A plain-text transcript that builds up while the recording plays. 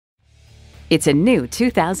It's a new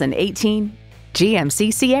 2018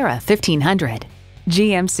 GMC Sierra 1500.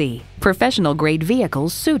 GMC, professional-grade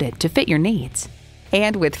vehicles suited to fit your needs.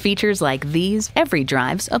 And with features like these, every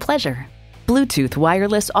drive's a pleasure. Bluetooth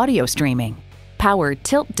wireless audio streaming, power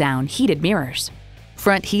tilt-down heated mirrors,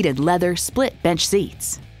 front heated leather split bench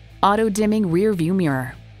seats, auto-dimming rear view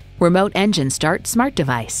mirror, remote engine start smart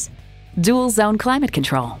device, dual zone climate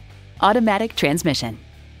control, automatic transmission,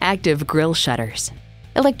 active grille shutters,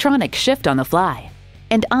 electronic shift on the fly,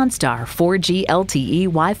 and OnStar 4G LTE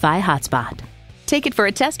Wi-Fi hotspot. Take it for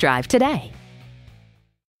a test drive today.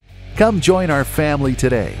 Come join our family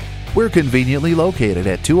today. We're conveniently located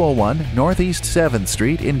at 201 Northeast 7th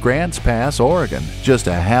Street in Grants Pass, Oregon, just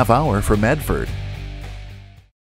a half hour from Medford.